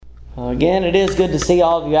Again, it is good to see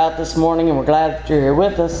all of you out this morning, and we're glad that you're here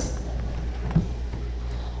with us.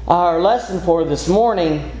 Our lesson for this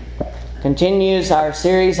morning continues our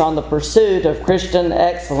series on the pursuit of Christian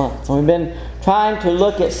excellence. We've been trying to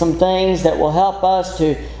look at some things that will help us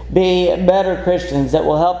to be better Christians, that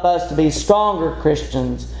will help us to be stronger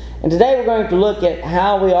Christians. And today we're going to look at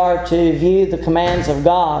how we are to view the commands of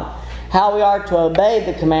God, how we are to obey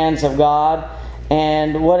the commands of God,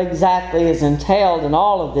 and what exactly is entailed in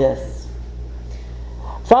all of this.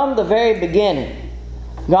 From the very beginning,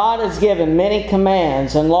 God has given many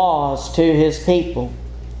commands and laws to His people.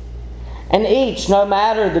 And each, no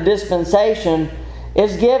matter the dispensation,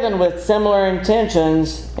 is given with similar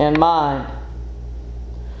intentions in mind.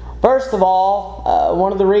 First of all,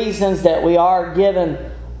 one of the reasons that we are given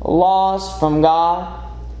laws from God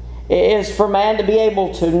is for man to be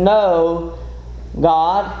able to know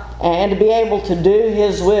God and to be able to do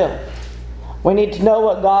His will. We need to know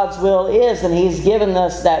what God's will is, and He's given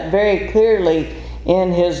us that very clearly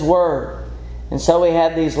in His Word. And so we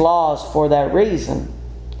have these laws for that reason.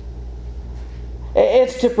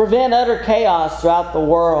 It's to prevent utter chaos throughout the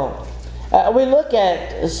world. We look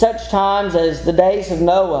at such times as the days of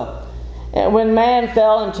Noah, when man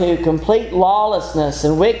fell into complete lawlessness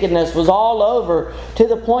and wickedness was all over, to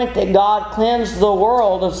the point that God cleansed the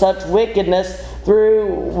world of such wickedness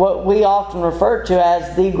through what we often refer to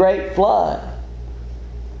as the Great Flood.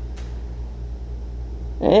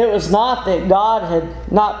 It was not that God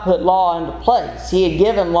had not put law into place. He had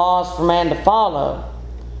given laws for man to follow,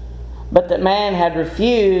 but that man had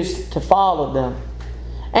refused to follow them.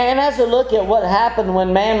 And as we look at what happened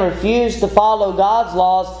when man refused to follow God's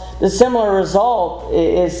laws, the similar result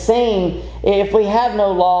is seen if we have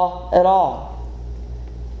no law at all.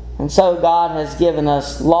 And so God has given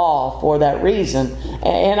us law for that reason.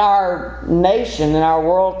 In our nation, in our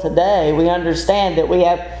world today, we understand that we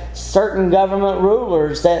have certain government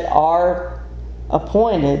rulers that are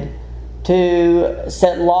appointed to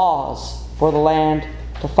set laws for the land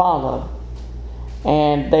to follow.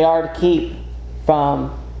 And they are to keep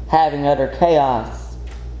from having utter chaos.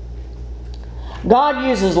 God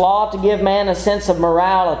uses law to give man a sense of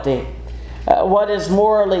morality, what is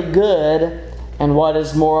morally good and what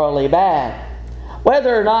is morally bad.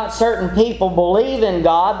 Whether or not certain people believe in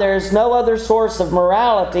God, there is no other source of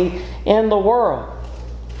morality in the world.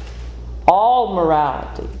 All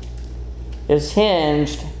morality is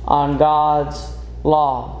hinged on God's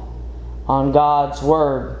law, on God's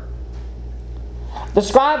Word. The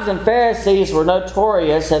scribes and Pharisees were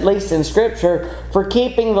notorious, at least in Scripture, for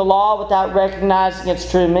keeping the law without recognizing its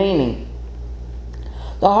true meaning.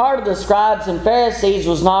 The heart of the scribes and Pharisees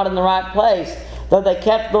was not in the right place, though they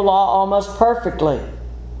kept the law almost perfectly.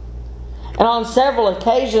 And on several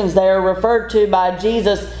occasions they are referred to by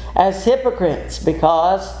Jesus as hypocrites,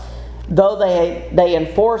 because though they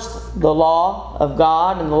enforced the law of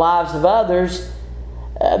God in the lives of others,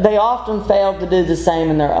 they often failed to do the same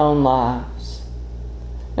in their own lives.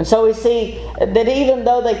 And so we see that even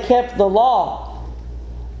though they kept the law,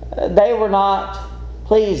 they were not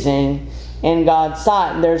pleasing in God's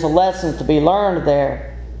sight. And there's a lesson to be learned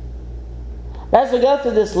there. As we go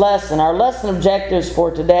through this lesson, our lesson objectives for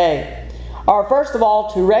today are, first of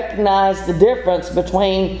all, to recognize the difference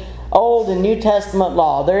between Old and New Testament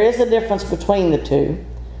law. There is a difference between the two,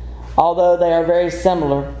 although they are very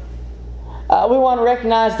similar. We want to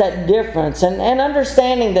recognize that difference and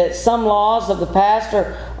understanding that some laws of the past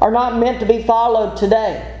are not meant to be followed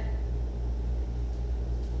today.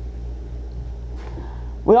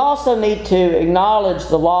 We also need to acknowledge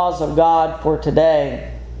the laws of God for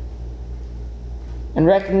today and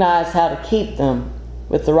recognize how to keep them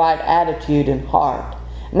with the right attitude and heart.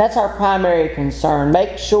 And that's our primary concern.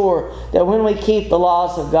 Make sure that when we keep the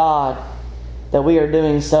laws of God, that we are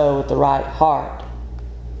doing so with the right heart.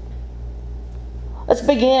 Let's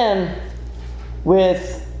begin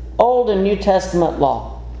with Old and New Testament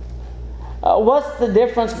law. What's the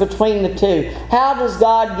difference between the two? How does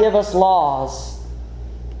God give us laws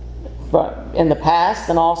in the past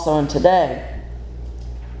and also in today?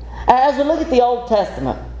 As we look at the Old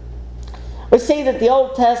Testament, we see that the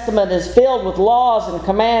Old Testament is filled with laws and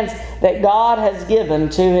commands that God has given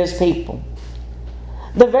to His people.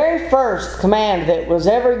 The very first command that was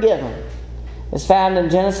ever given is found in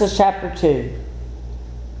Genesis chapter 2,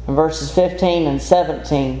 and verses 15 and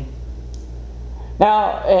 17. Now,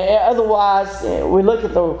 otherwise, we look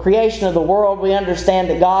at the creation of the world, we understand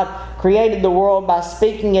that God created the world by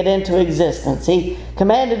speaking it into existence. He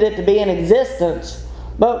commanded it to be in existence.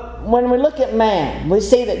 But when we look at man, we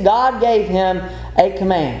see that God gave him a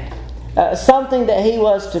command, something that he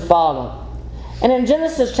was to follow. And in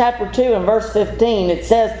Genesis chapter 2 and verse 15 it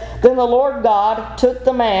says, "Then the Lord God took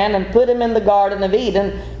the man and put him in the Garden of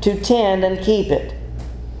Eden to tend and keep it.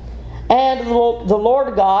 And the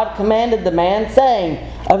Lord God commanded the man, saying,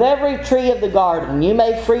 Of every tree of the garden you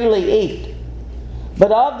may freely eat,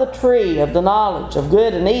 but of the tree of the knowledge of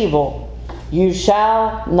good and evil you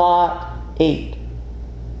shall not eat.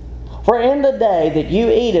 For in the day that you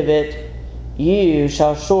eat of it, you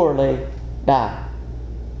shall surely die."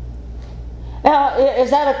 Now,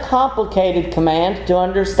 is that a complicated command to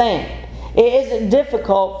understand? Is it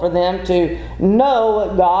difficult for them to know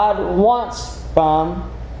what God wants from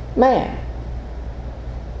man?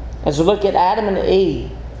 As we look at Adam and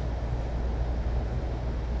Eve,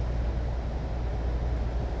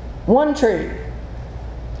 one tree,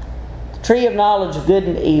 the tree of knowledge of good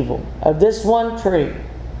and evil, of this one tree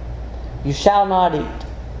you shall not eat.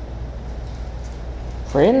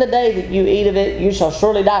 For in the day that you eat of it, you shall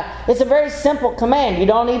surely die. It's a very simple command. You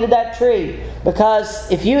don't eat of that tree,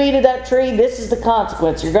 because if you eat of that tree, this is the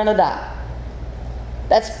consequence. You're going to die.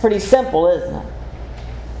 That's pretty simple, isn't it?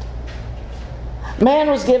 Man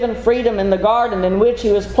was given freedom in the garden in which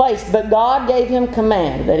he was placed, but God gave him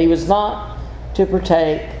command that he was not to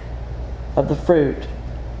partake of the fruit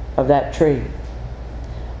of that tree.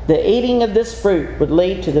 The eating of this fruit would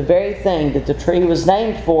lead to the very thing that the tree was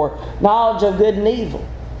named for, knowledge of good and evil.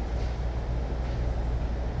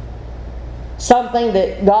 Something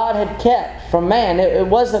that God had kept from man. It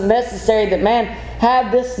wasn't necessary that man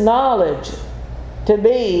have this knowledge to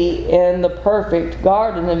be in the perfect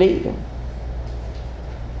Garden of Eden.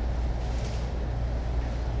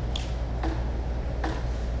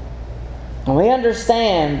 And we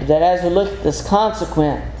understand that as we look at this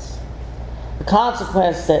consequence, the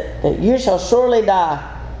consequence that you shall surely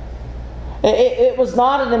die, it was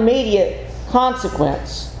not an immediate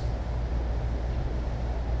consequence.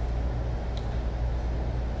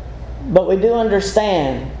 But we do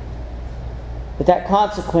understand that that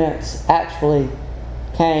consequence actually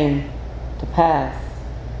came to pass.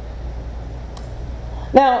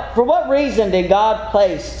 Now, for what reason did God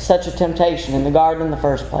place such a temptation in the garden in the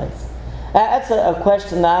first place? That's a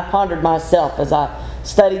question that I pondered myself as I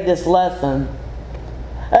studied this lesson.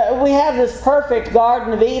 We have this perfect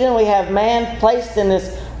Garden of Eden. We have man placed in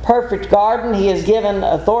this perfect garden. He is given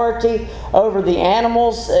authority over the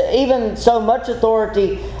animals, even so much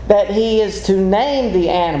authority that he is to name the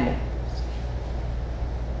animal.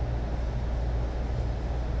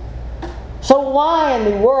 So why in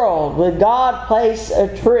the world would God place a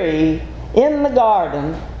tree in the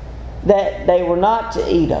garden that they were not to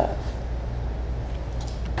eat of?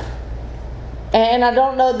 And I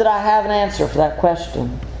don't know that I have an answer for that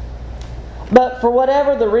question. But for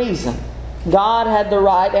whatever the reason, God had the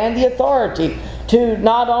right and the authority to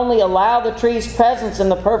not only allow the tree's presence in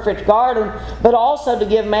the perfect garden, but also to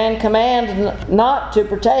give man command not to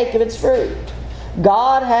partake of its fruit.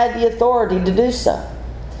 God had the authority to do so.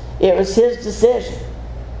 It was His decision,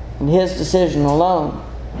 and His decision alone.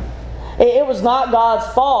 It was not God's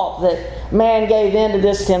fault that man gave in to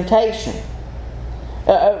this temptation.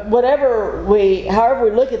 However we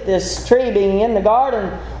look at this tree being in the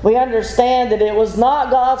garden, we understand that it was not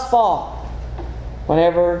God's fault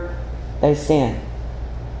whenever they sinned.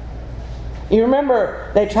 You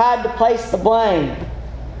remember, they tried to place the blame.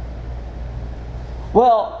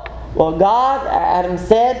 Well, God, Adam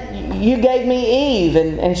said, you gave me Eve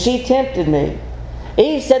and she tempted me.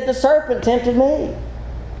 Eve said the serpent tempted me.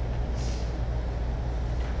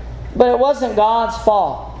 But it wasn't God's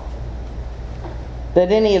fault that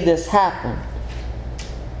any of this happened.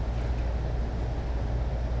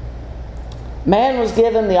 Man was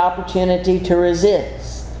given the opportunity to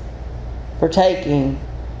resist partaking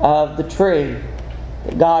of the tree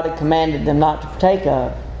that God had commanded them not to partake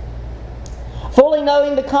of, fully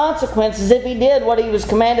knowing the consequences if he did what he was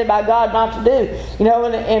commanded by God not to do. You know,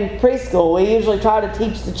 in preschool, we usually try to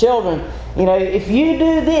teach the children, you know, if you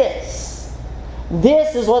do this,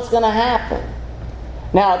 this is what's going to happen.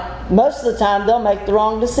 Now, most of the time they'll make the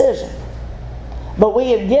wrong decision. But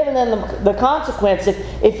we have given them the consequence.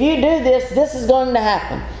 If you do this, this is going to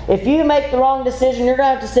happen. If you make the wrong decision, you're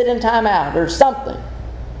going to have to sit in time out or something.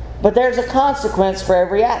 But there's a consequence for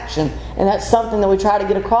every action. And that's something that we try to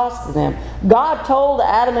get across to them. God told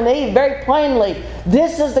Adam and Eve very plainly,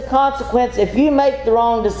 this is the consequence if you make the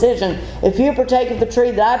wrong decision. If you partake of the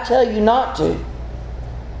tree that I tell you not to.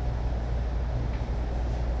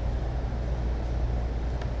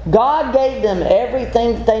 God gave them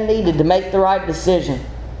everything that they needed to make the right decision.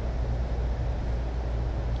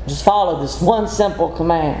 Just follow this one simple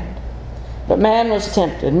command. But man was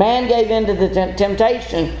tempted. Man gave in to the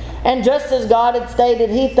temptation, And just as God had stated,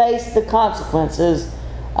 he faced the consequences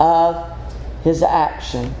of his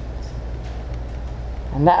action.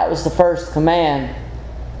 And that was the first command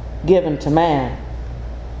given to man.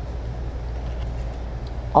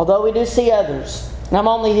 Although we do see others, and I'm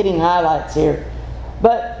only hitting highlights here,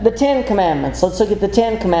 but the 10 Commandments. Let's look at the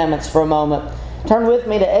 10 Commandments for a moment. Turn with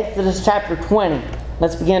me to Exodus chapter 20.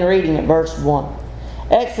 Let's begin reading at verse 1.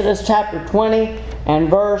 Exodus chapter 20 and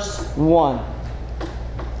verse 1.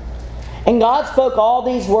 And God spoke all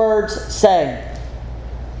these words, saying,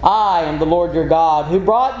 I am the Lord your God, who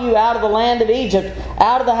brought you out of the land of Egypt,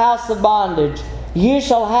 out of the house of bondage. You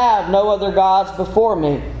shall have no other gods before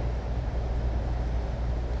me.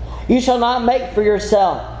 You shall not make for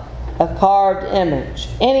yourself a carved image,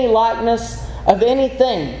 any likeness of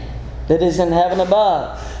anything that is in heaven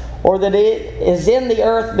above, or that it is in the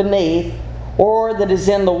earth beneath, or that is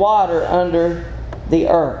in the water under the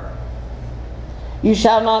earth. You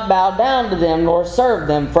shall not bow down to them nor serve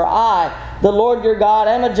them, for I, the Lord your God,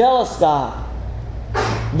 am a jealous God,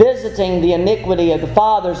 visiting the iniquity of the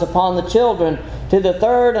fathers upon the children to the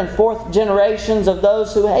third and fourth generations of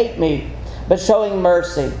those who hate me, but showing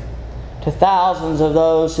mercy to thousands of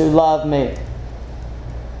those who love me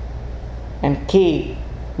and keep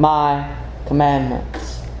my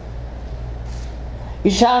commandments.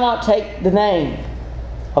 You shall not take the name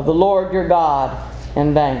of the Lord your God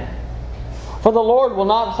in vain. For the Lord will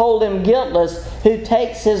not hold him guiltless who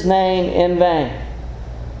takes his name in vain.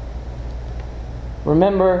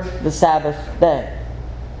 Remember the Sabbath day,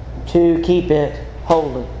 to keep it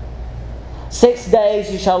holy. 6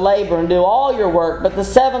 days you shall labor and do all your work, but the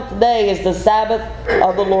seventh day is the Sabbath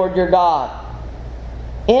of the Lord your God.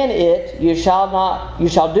 In it you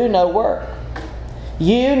shall do no work.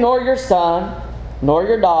 You, nor your son, nor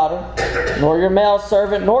your daughter, nor your male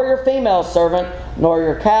servant, nor your female servant, nor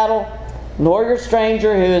your cattle, nor your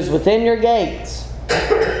stranger who is within your gates.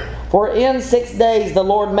 For in 6 days the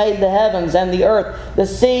Lord made the heavens and the earth, the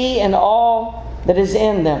sea and all that is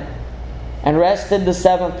in them, and rested the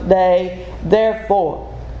seventh day.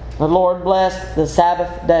 Therefore the Lord blessed the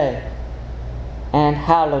Sabbath day and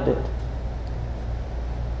hallowed it.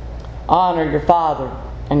 Honor your father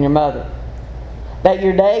and your mother, that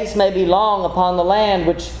your days may be long upon the land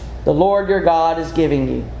which the Lord your God is giving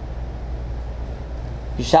you.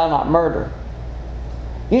 You shall not murder.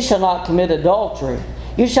 You shall not commit adultery.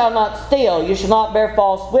 You shall not steal. You shall not bear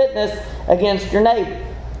false witness against your neighbor.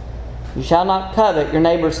 You shall not covet your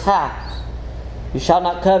neighbor's house. You shall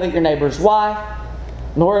not covet your neighbor's wife,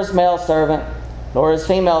 nor his male servant, nor his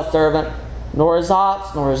female servant, nor his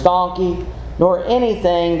ox, nor his donkey, nor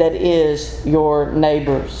anything that is your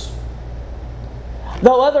neighbor's.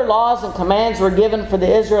 Though other laws and commands were given for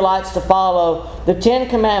the Israelites to follow, the 10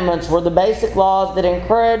 Commandments were the basic laws that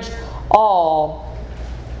encouraged all,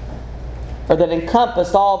 or that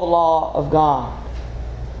encompassed all the law of God.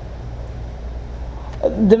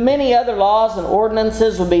 The many other laws and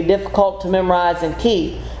ordinances would be difficult to memorize and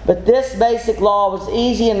keep, but this basic law was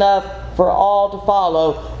easy enough for all to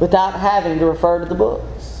follow without having to refer to the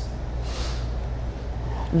books.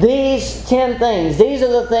 These 10 things, these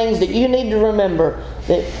are the things that you need to remember,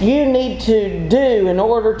 that you need to do in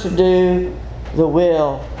order to do the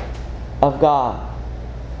will of God.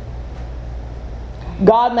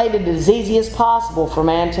 God made it as easy as possible for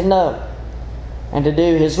man to know and to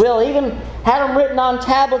do His will. Even had them written on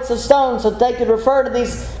tablets of stone so that they could refer to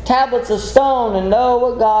these tablets of stone and know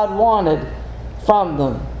what God wanted from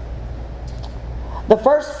them. The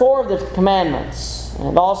first 4 of the commandments,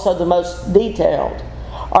 and also the most detailed,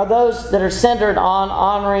 are those that are centered on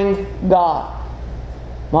honoring God,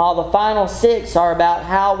 while the final 6 are about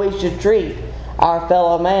how we should treat our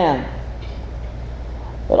fellow man.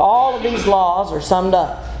 But all of these laws are summed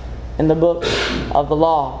up in the book of the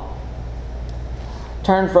law.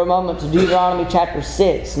 Turn for a moment to Deuteronomy chapter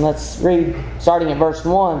 6, and let's read starting at verse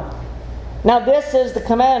 1. Now this is the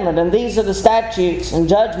commandment, and these are the statutes and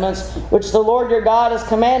judgments which the Lord your God has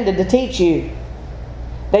commanded to teach you,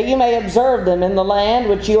 that you may observe them in the land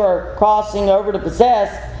which you are crossing over to possess,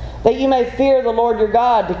 that you may fear the Lord your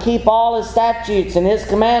God, to keep all His statutes and His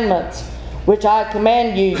commandments, which I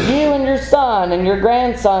command you, you and your son and your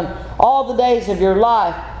grandson, all the days of your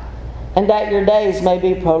life, and that your days may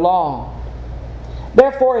be prolonged.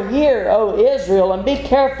 Therefore hear, O Israel, and be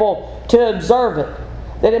careful to observe it,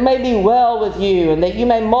 that it may be well with you, and that you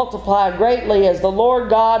may multiply greatly, as the Lord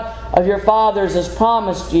God of your fathers has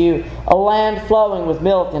promised you, a land flowing with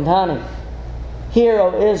milk and honey. Hear,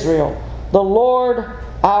 O Israel, the Lord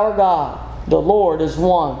our God, the Lord is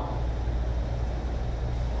one.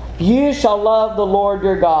 You shall love the Lord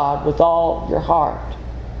your God with all your heart,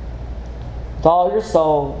 with all your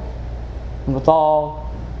soul, and with all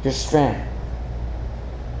your strength.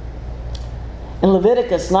 In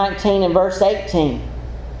Leviticus 19 and verse 18,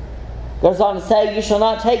 goes on to say, "You shall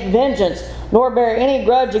not take vengeance, nor bear any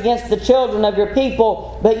grudge against the children of your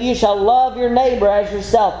people, but you shall love your neighbor as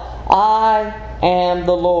yourself. I am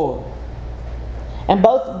the Lord." And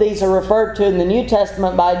both of these are referred to in the New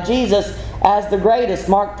Testament by Jesus as the greatest,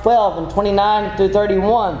 Mark 12 and 29 through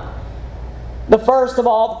 31. The first of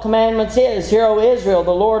all the commandments is, "Hear, O Israel,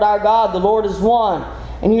 the Lord our God, the Lord is one.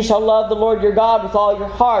 And you shall love the Lord your God with all your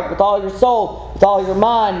heart, with all your soul, with all your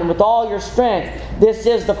mind, and with all your strength. This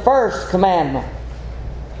is the first commandment.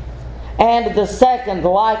 And the second,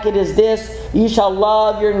 like it, is this, you shall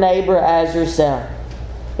love your neighbor as yourself.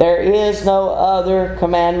 There is no other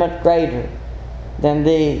commandment greater than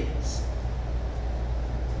these."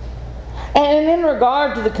 And in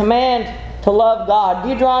regard to the command to love God,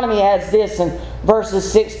 Deuteronomy adds this in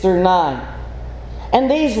verses 6 through 9. "And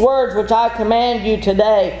these words which I command you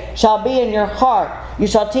today shall be in your heart. You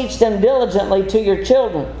shall teach them diligently to your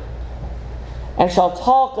children, and shall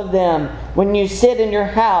talk of them when you sit in your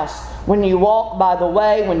house, when you walk by the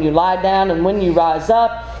way, when you lie down, and when you rise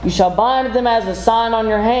up. You shall bind them as a sign on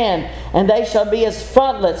your hand, and they shall be as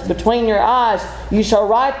frontlets between your eyes. You shall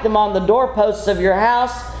write them on the doorposts of your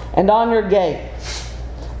house and on your gates."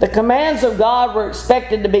 The commands of God were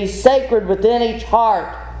expected to be sacred within each heart,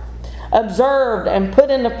 observed and put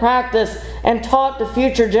into practice, and taught to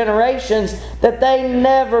future generations, that they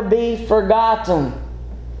never be forgotten.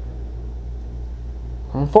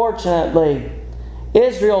 Unfortunately,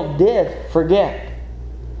 Israel did forget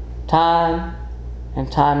time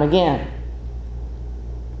and time again.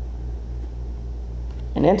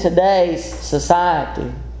 And in today's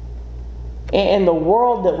society, in the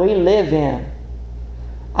world that we live in,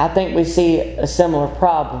 I think we see a similar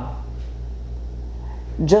problem.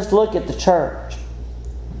 Just look at the church.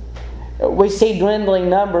 We see dwindling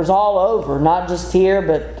numbers all over, not just here,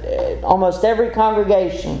 but almost every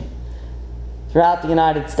congregation throughout the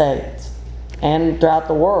United States and throughout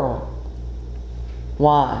the world.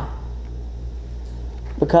 Why?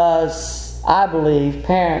 Because I believe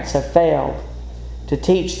parents have failed to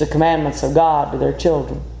teach the commandments of God to their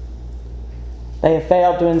children. They have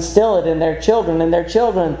failed to instill it in their children, and their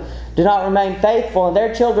children do not remain faithful, and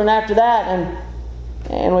their children after that,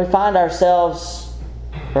 and we find ourselves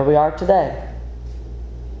where we are today.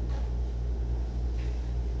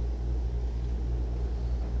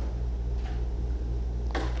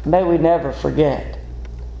 May we never forget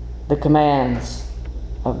the commands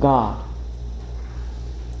of God.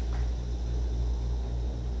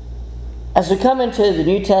 As we come into the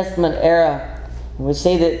New Testament era, we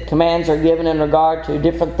see that commands are given in regard to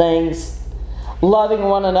different things. Loving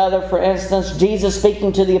one another, for instance, Jesus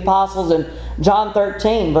speaking to the apostles in John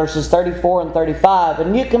 13, verses 34 and 35. "A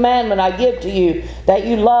new commandment I give to you, that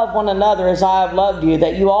you love one another as I have loved you,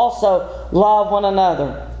 that you also love one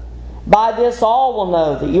another. By this all will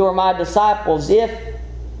know that you are my disciples, if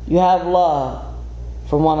you have love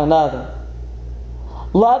for one another."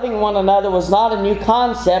 Loving one another was not a new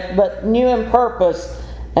concept, but new in purpose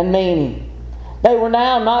and meaning. They were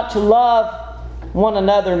now not to love one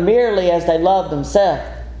another merely as they loved themselves,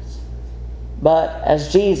 but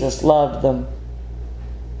as Jesus loved them.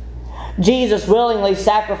 Jesus willingly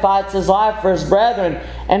sacrificed His life for His brethren,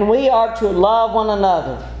 and we are to love one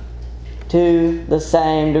another to the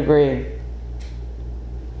same degree.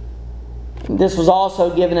 This was also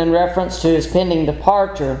given in reference to His pending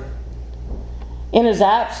departure. In His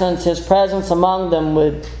absence, His presence among them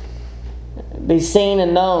would be seen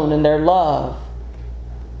and known in their love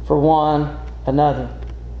for one another.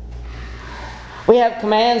 We have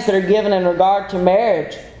commands that are given in regard to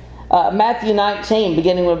marriage. Matthew 19,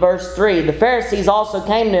 beginning with verse 3. "The Pharisees also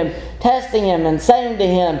came to Him, testing Him and saying to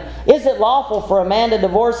Him, 'Is it lawful for a man to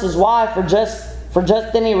divorce his wife for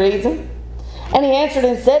just any reason?' And He answered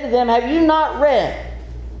and said to them, 'Have you not read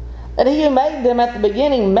that He who made them at the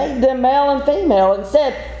beginning made them male and female, and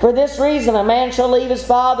said, For this reason a man shall leave his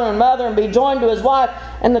father and mother and be joined to his wife,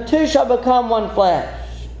 and the two shall become one flesh.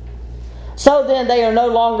 So then they are no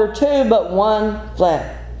longer two, but one flesh.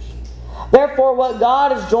 Therefore what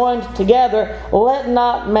God has joined together, let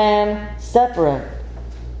not man separate.'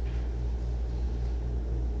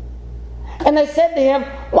 And they said to Him,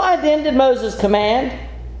 'Why then did Moses command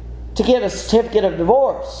to give a certificate of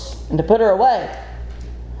divorce and to put her away?'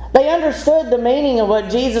 They understood the meaning of what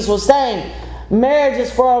Jesus was saying. Marriage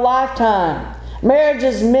is for a lifetime. Marriage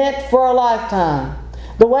is meant for a lifetime.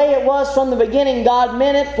 The way it was from the beginning, God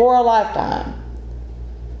meant it for a lifetime.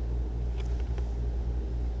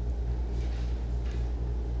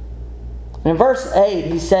 In verse 8,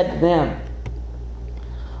 He said to them,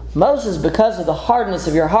 Moses, because of the hardness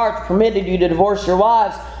of your hearts, permitted you to divorce your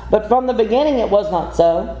wives, but from the beginning it was not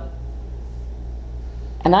so.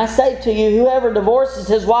 And I say to you, whoever divorces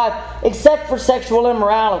his wife, except for sexual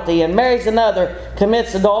immorality, and marries another,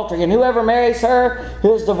 commits adultery. And whoever marries her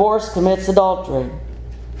who is divorced commits adultery.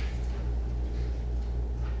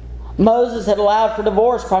 Moses had allowed for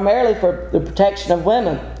divorce primarily for the protection of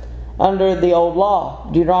women under the old law.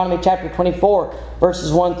 Deuteronomy chapter 24,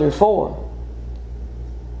 verses 1 through 4.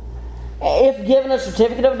 If given a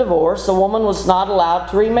certificate of divorce, a woman was not allowed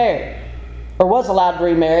to remarry, or was allowed to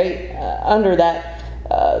remarry under that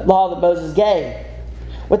law that Moses gave,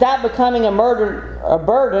 without becoming a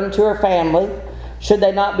burden to her family, should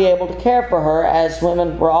they not be able to care for her, as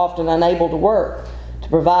women were often unable to work to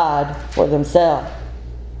provide for themselves.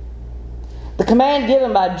 The command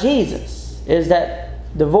given by Jesus is that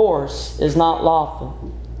divorce is not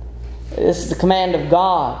lawful. This is the command of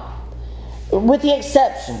God, with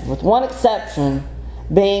one exception,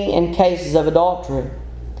 being in cases of adultery.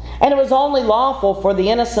 And it was only lawful for the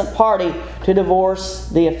innocent party to divorce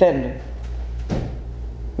the offender.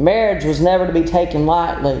 Marriage was never to be taken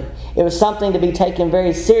lightly. It was something to be taken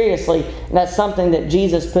very seriously, and that's something that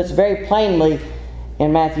Jesus puts very plainly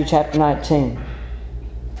in Matthew chapter 19.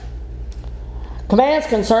 Commands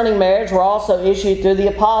concerning marriage were also issued through the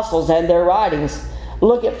apostles and their writings.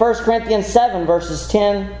 Look at 1 Corinthians 7, verses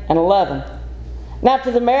 10 and 11. Now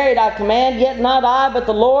to the married I command, yet not I, but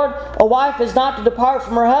the Lord, a wife is not to depart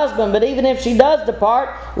from her husband, but even if she does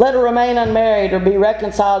depart, let her remain unmarried or be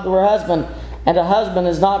reconciled to her husband, and a husband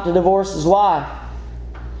is not to divorce his wife.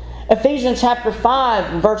 Ephesians chapter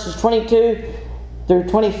 5, verses 22 through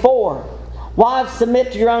 24. Wives,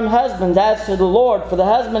 submit to your own husbands as to the Lord, for the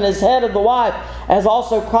husband is head of the wife, as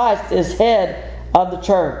also Christ is head of the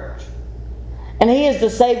church. And he is the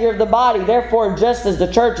Savior of the body. Therefore, just as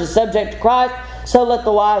the church is subject to Christ, so let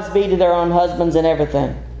the wives be to their own husbands in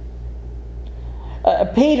everything.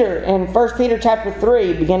 Peter, in 1 Peter chapter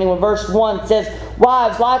 3, beginning with verse 1, says,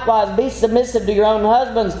 Wives, likewise, be submissive to your own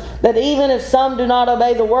husbands, that even if some do not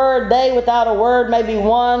obey the word, they without a word may be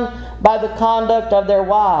won by the conduct of their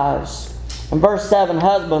wives. In verse 7,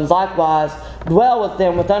 Husbands, likewise, dwell with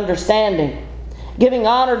them with understanding, giving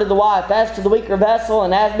honor to the wife as to the weaker vessel,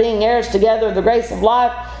 and as being heirs together of the grace of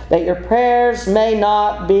life, that your prayers may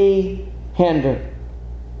not be hindered.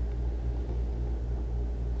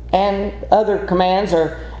 And other commands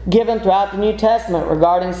are given throughout the New Testament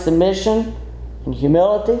regarding submission and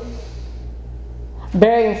humility,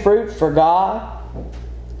 bearing fruit for God,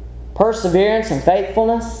 perseverance and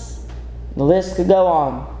faithfulness. The list could go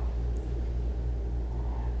on.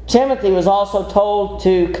 Timothy was also told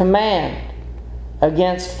to command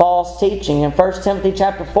against false teaching in 1 Timothy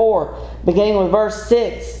chapter 4, beginning with verse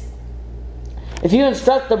 6. If you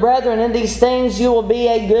instruct the brethren in these things, you will be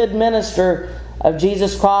a good minister of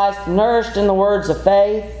Jesus Christ, nourished in the words of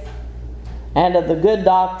faith and of the good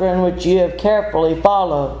doctrine which you have carefully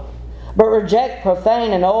followed. But reject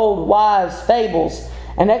profane and old wives' fables,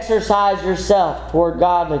 and exercise yourself toward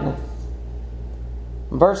godliness.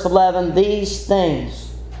 Verse 11, these things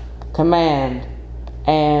command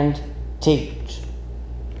and teach.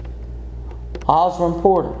 Laws were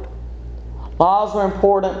important. Laws were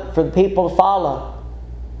important for the people to follow,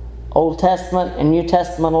 Old Testament and New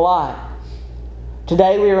Testament alike.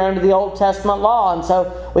 Today we are under the Old Testament law, and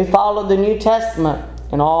so we follow the New Testament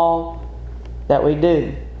in all that we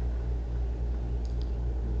do.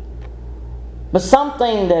 But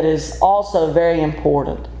something that is also very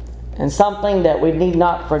important, and something that we need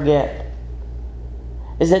not forget,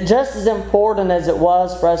 is that just as important as it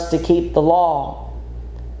was for us to keep the law,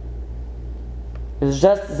 it is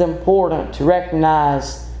just as important to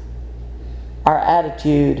recognize our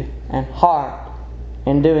attitude and heart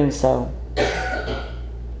in doing so.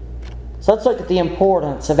 So let's look at the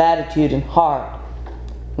importance of attitude and heart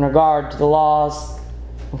in regard to the laws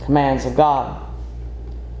and commands of God.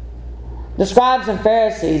 The scribes and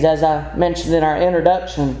Pharisees, as I mentioned in our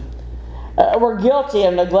introduction, were guilty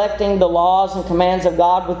of neglecting the laws and commands of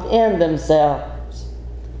God within themselves.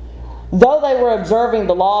 Though they were observing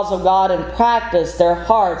the laws of God in practice, their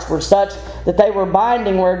hearts were such that they were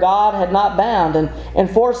binding where God had not bound and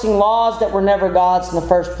enforcing laws that were never God's in the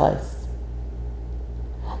first place.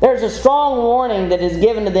 There's a strong warning that is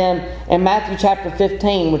given to them in Matthew chapter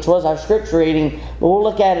 15, which was our scripture reading, but we'll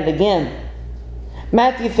look at it again.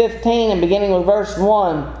 Matthew 15, and beginning with verse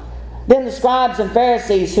 1. Then the scribes and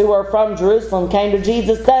Pharisees who were from Jerusalem came to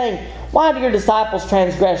Jesus, saying, Why do your disciples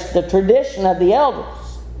transgress the tradition of the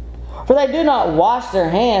elders? For they do not wash their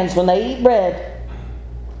hands when they eat bread.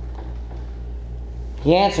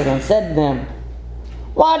 He answered and said to them,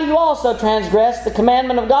 Why do you also transgress the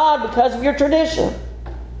commandment of God because of your tradition?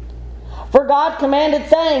 For God commanded,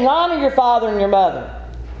 saying, Honor your father and your mother.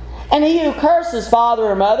 And he who curses father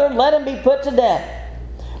or mother, let him be put to death.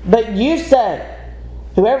 But you say,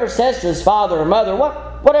 Whoever says to his father or mother,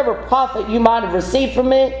 Whatever profit you might have received from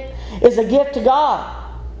me is a gift to God.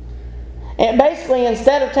 And basically,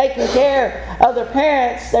 instead of taking care of their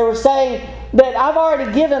parents, they were saying that I've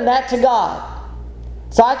already given that to God,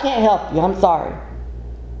 so I can't help you. I'm sorry.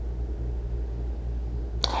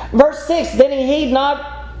 Verse 6, then he need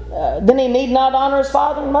not honor his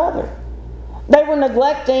father and mother. They were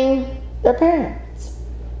neglecting their parents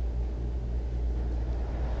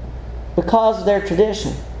because of their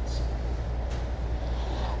traditions.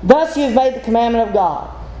 Thus you've made the commandment of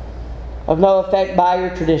God of no effect by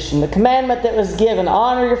your tradition. The commandment that was given,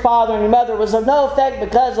 honor your father and your mother, was of no effect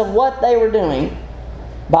because of what they were doing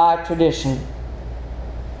by tradition.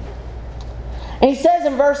 And he says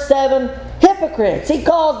in verse 7, hypocrites. He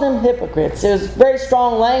calls them hypocrites. It was very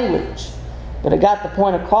strong language, but it got the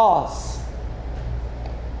point across.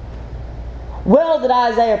 Well did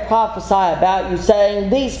Isaiah prophesy about you,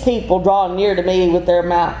 saying, These people draw near to me with their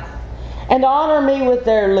mouth, and honor me with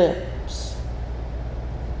their lips,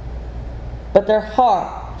 but their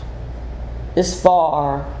heart is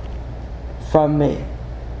far from me.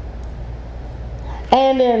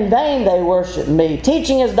 And in vain they worship me,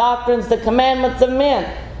 teaching as doctrines the commandments of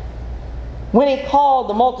men. When he called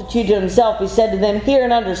the multitude to himself, he said to them, Hear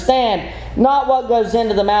and understand, not what goes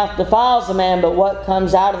into the mouth defiles a man, but what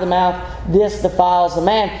comes out of the mouth, this defiles a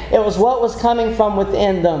man. It was what was coming from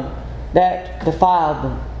within them that defiled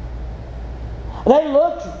them. They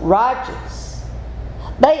looked righteous.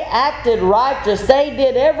 They acted righteous. They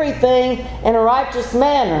did everything in a righteous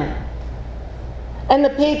manner. And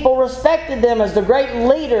the people respected them as the great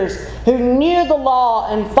leaders who knew the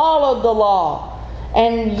law and followed the law.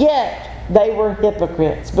 And yet they were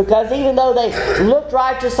hypocrites, because even though they looked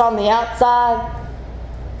righteous on the outside,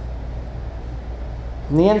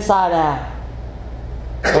 from the inside out,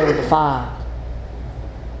 they were defiled.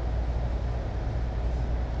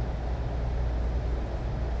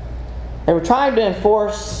 They were trying to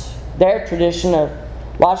enforce their tradition of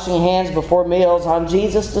washing hands before meals on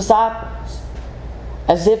Jesus' disciples,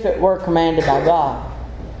 as if it were commanded by God.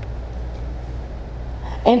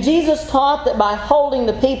 And Jesus taught that by holding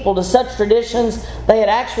the people to such traditions, they had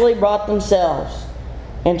actually brought themselves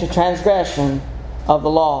into transgression of the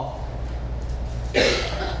law.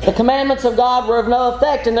 The commandments of God were of no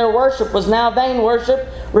effect, and their worship was now vain worship,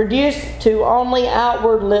 reduced to only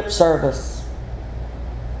outward lip service.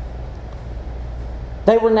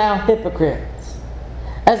 They were now hypocrites,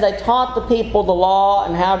 as they taught the people the law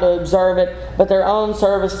and how to observe it, but their own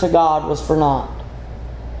service to God was for naught.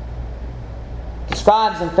 The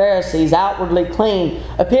scribes and Pharisees, outwardly clean,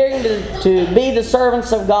 appearing to be the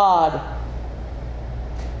servants of God,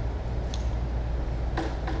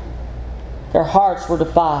 their hearts were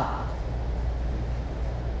defiled.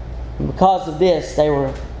 And because of this, they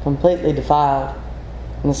were completely defiled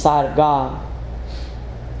in the sight of God.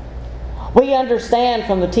 We understand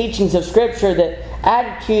from the teachings of Scripture that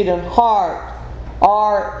attitude and heart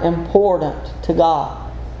are important to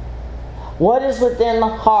God. What is within the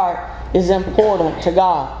heart is important to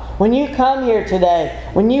God. When you come here today,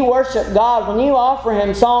 when you worship God, when you offer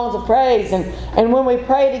Him songs of praise, and when we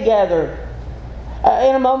pray together,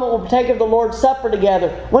 in a moment we'll take of the Lord's Supper together.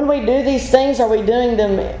 When we do these things, are we doing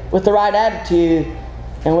them with the right attitude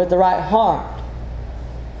and with the right heart?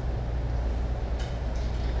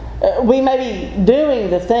 We may be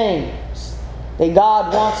doing the things that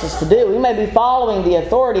God wants us to do. We may be following the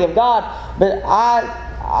authority of God, but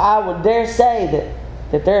I would dare say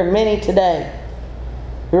that there are many today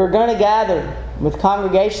who are going to gather with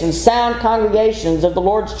congregations, sound congregations of the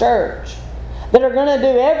Lord's church, that are going to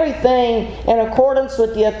do everything in accordance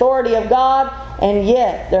with the authority of God, and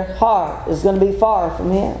yet their heart is going to be far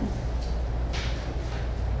from Him.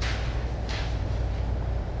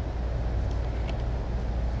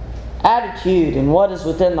 Attitude and what is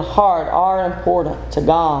within the heart are important to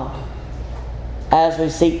God as we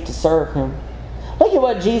seek to serve Him. Look at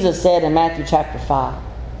what Jesus said in Matthew chapter 5.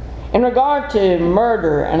 In regard to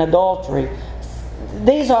murder and adultery,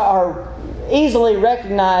 these are easily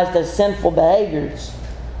recognized as sinful behaviors.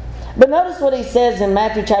 But notice what He says in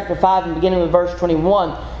Matthew chapter 5 and beginning with verse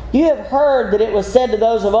 21. You have heard that it was said to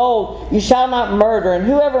those of old, You shall not murder, and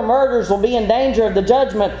whoever murders will be in danger of the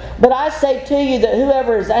judgment. But I say to you that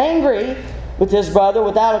whoever is angry with his brother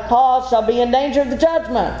without a cause shall be in danger of the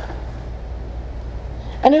judgment.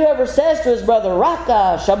 And whoever says to his brother,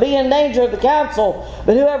 Raca, shall be in danger of the council.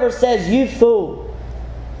 But whoever says, You fool,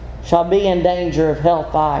 shall be in danger of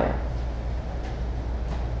hellfire.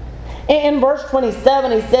 In verse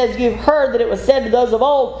 27 he says, you've heard that it was said to those of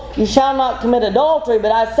old, you shall not commit adultery.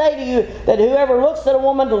 But I say to you that whoever looks at a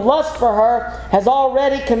woman to lust for her has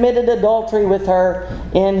already committed adultery with her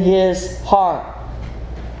in his heart.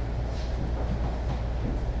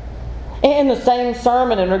 In the same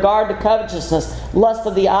sermon in regard to covetousness, lust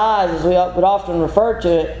of the eyes as we would often refer to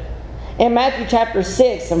it, in Matthew chapter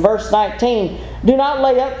 6 and verse 19, do not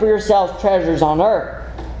lay up for yourselves treasures on earth,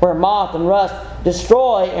 where moth and rust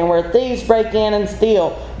destroy and where thieves break in and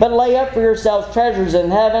steal. But lay up for yourselves treasures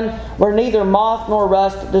in heaven, where neither moth nor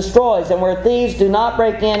rust destroys, and where thieves do not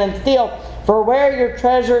break in and steal. For where your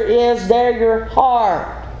treasure is, there your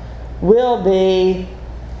heart will be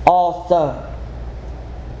also.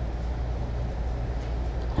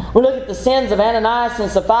 We look at the sins of Ananias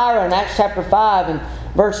and Sapphira in Acts chapter 5 and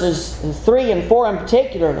verses 3 and 4 in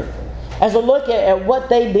particular. As we look at what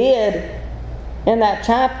they did in that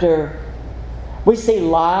chapter, we see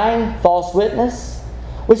lying, false witness.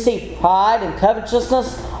 We see pride and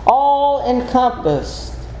covetousness all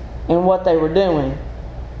encompassed in what they were doing.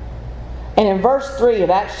 And in verse 3 of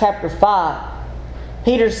Acts chapter 5,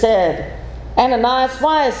 Peter said, Ananias,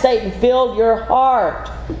 why has Satan filled your heart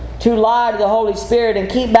to lie to the Holy Spirit and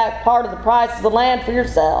keep back part of the price of the land for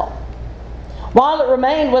yourself? While it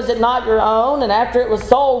remained, was it not your own? And after it was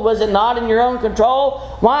sold, was it not in your own control?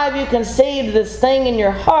 Why have you conceived this thing in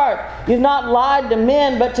your heart? You've not lied to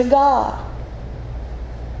men, but to God.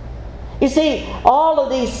 You see, all of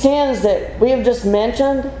these sins that we have just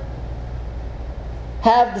mentioned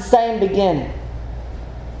have the same beginning.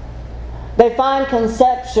 They find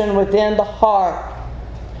conception within the heart.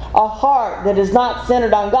 A heart that is not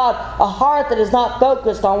centered on God. A heart that is not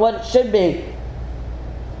focused on what it should be.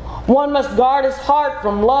 One must guard his heart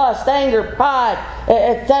from lust, anger, pride,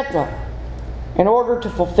 etc. in order to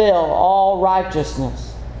fulfill all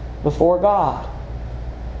righteousness before God.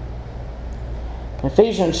 In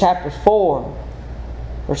Ephesians chapter 4,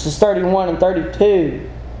 verses 31 and 32,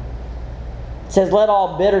 it says, let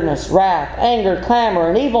all bitterness, wrath, anger, clamor,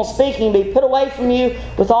 and evil speaking be put away from you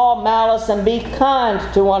with all malice, and be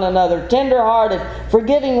kind to one another, tender-hearted,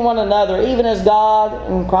 forgiving one another, even as God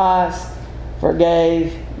in Christ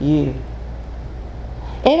forgave you.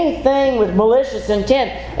 Anything with malicious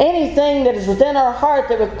intent, anything that is within our heart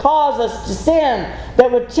that would cause us to sin,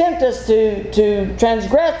 that would tempt us to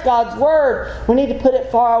transgress God's Word, we need to put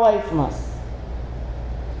it far away from us.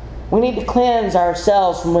 We need to cleanse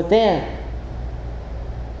ourselves from within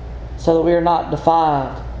so that we are not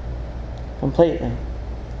defiled completely.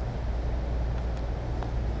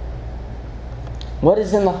 What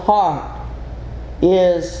is in the heart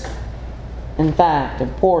is, in fact,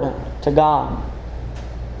 important to God.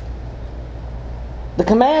 The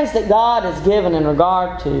commands that God has given in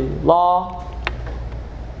regard to law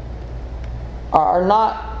are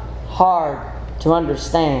not hard to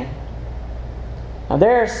understand. Now,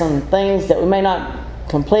 there are some things that we may not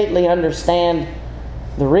completely understand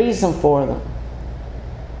the reason for them,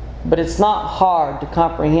 but it's not hard to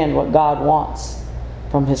comprehend what God wants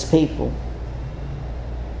from His people.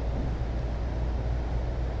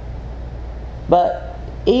 But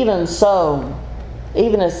even so,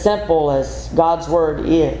 even as simple as God's Word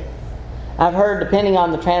is, I've heard, depending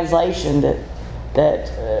on the translation,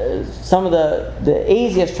 that some of the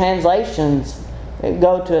easiest translations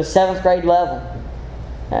go to a 7th grade level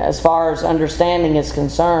as far as understanding is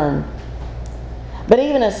concerned. But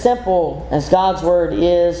even as simple as God's Word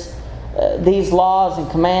is, these laws and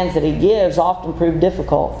commands that He gives often prove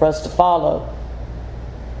difficult for us to follow.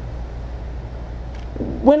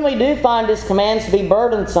 When we do find His commands to be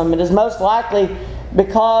burdensome, it is most likely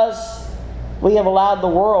because we have allowed the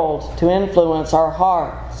world to influence our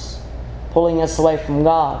hearts, pulling us away from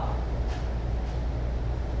God.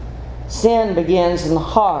 Sin begins in the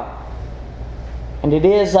heart, and it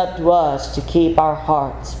is up to us to keep our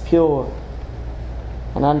hearts pure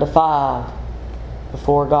and undefiled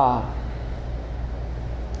before God.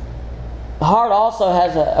 The heart also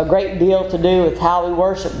has a great deal to do with how we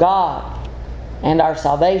worship God and our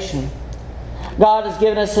salvation. God has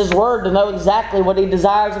given us His Word to know exactly what He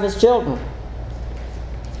desires of His children.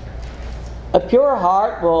 A pure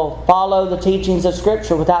heart will follow the teachings of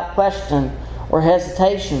Scripture without question or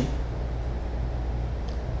hesitation.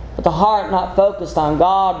 But the heart not focused on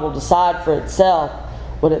God will decide for itself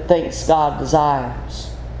what it thinks God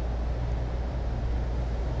desires.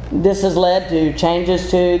 This has led to changes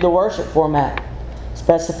to the worship format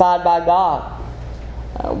specified by God.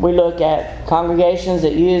 We look at congregations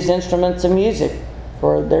that use instruments of music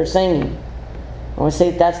for their singing, and we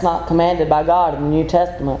see that's not commanded by God in the New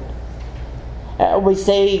Testament. We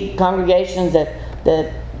see congregations that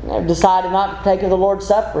have decided not to take of the Lord's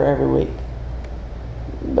Supper every week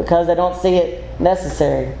because they don't see it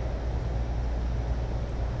necessary.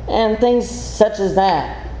 And things such as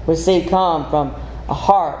that we see come from a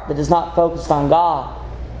heart that is not focused on God,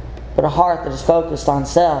 but a heart that is focused on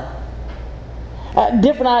self.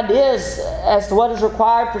 Different ideas as to what is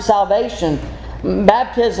required for salvation.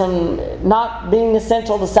 Baptism not being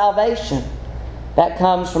essential to salvation. That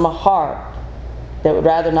comes from a heart that would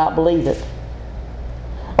rather not believe it.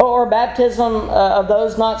 Or baptism of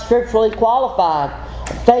those not scripturally qualified.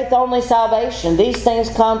 Faith-only salvation. These things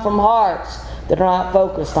come from hearts that are not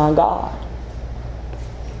focused on God.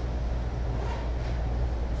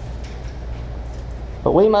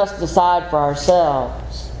 But we must decide for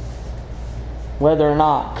ourselves whether or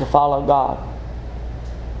not to follow God.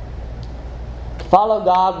 To follow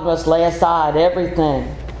God, we must lay aside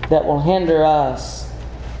everything that will hinder us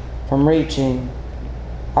from reaching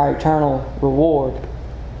our eternal reward.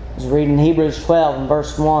 As we read in Hebrews 12 and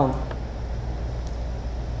verse 1.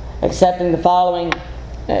 Accepting and following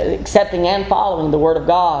the Word of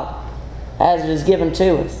God as it is given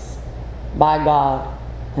to us by God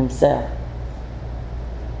Himself.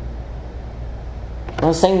 I'm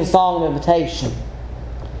going to sing the song of invitation.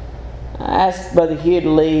 I asked Brother Hugh to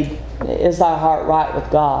lead, "Is thy heart right with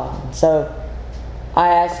God?" So I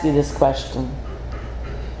ask you this question.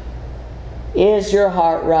 Is your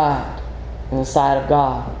heart right in the sight of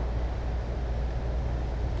God?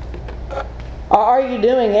 Are you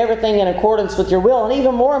doing everything in accordance with your will? And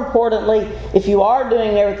even more importantly, if you are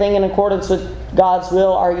doing everything in accordance with God's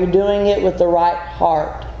will, are you doing it with the right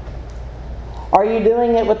heart? Are you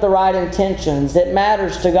doing it with the right intentions? It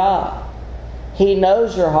matters to God. He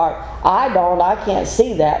knows your heart. I don't. I can't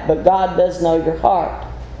see that, but God does know your heart.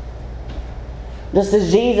 Just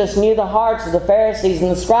as Jesus knew the hearts of the Pharisees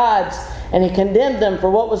and the scribes, and He condemned them for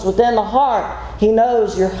what was within the heart, He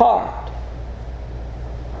knows your heart.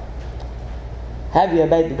 Have you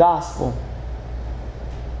obeyed the gospel?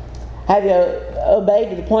 Have you obeyed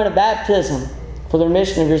to the point of baptism for the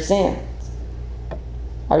remission of your sins?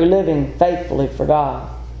 Are you living faithfully for God?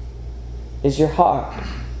 Is your heart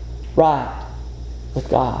right with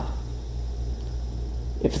God?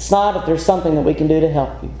 If it's not, if there's something that we can do to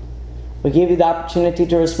help you, we give you the opportunity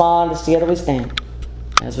to respond as together we stand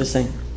as we sing.